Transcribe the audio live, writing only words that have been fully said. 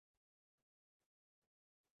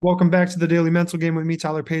Welcome back to the Daily Mental Game with me,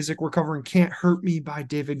 Tyler Pasick. We're covering Can't Hurt Me by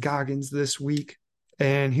David Goggins this week.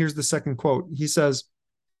 And here's the second quote. He says,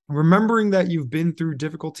 remembering that you've been through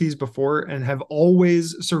difficulties before and have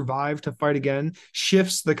always survived to fight again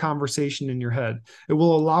shifts the conversation in your head. It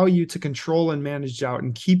will allow you to control and manage doubt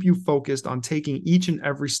and keep you focused on taking each and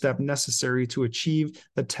every step necessary to achieve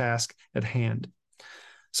the task at hand.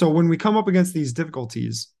 So when we come up against these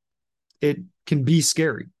difficulties, it can be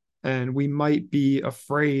scary and we might be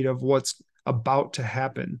afraid of what's about to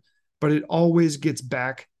happen, but it always gets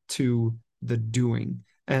back to the doing.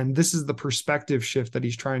 And this is the perspective shift that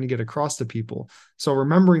he's trying to get across to people. So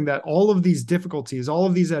remembering that all of these difficulties, all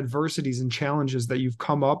of these adversities and challenges that you've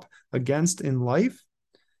come up against in life,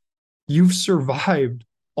 you've survived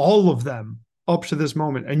all of them up to this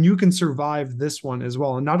moment, and you can survive this one as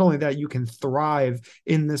well. And not only that, you can thrive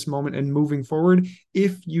in this moment and moving forward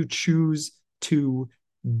if you choose to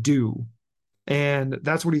do. And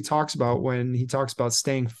that's what he talks about when he talks about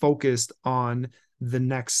staying focused on the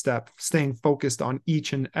next step, staying focused on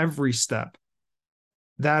each and every step.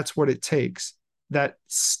 That's what it takes. That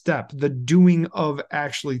step, the doing of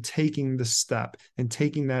actually taking the step and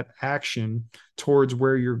taking that action towards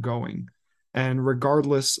where you're going. And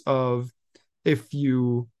regardless of if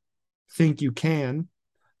you think you can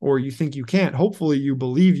or you think you can't, hopefully you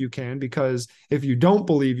believe you can, because if you don't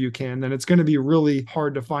believe you can, then it's going to be really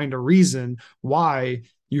hard to find a reason why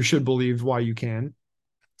you should believe why you can.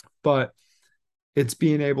 But it's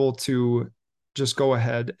being able to just go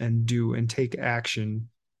ahead and do and take action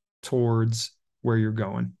towards where you're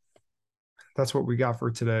going. That's what we got for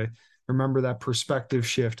today. Remember that perspective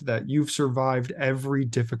shift that you've survived every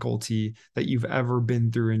difficulty that you've ever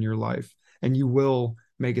been through in your life, and you will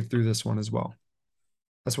make it through this one as well.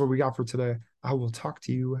 That's what we got for today. I will talk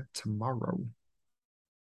to you tomorrow.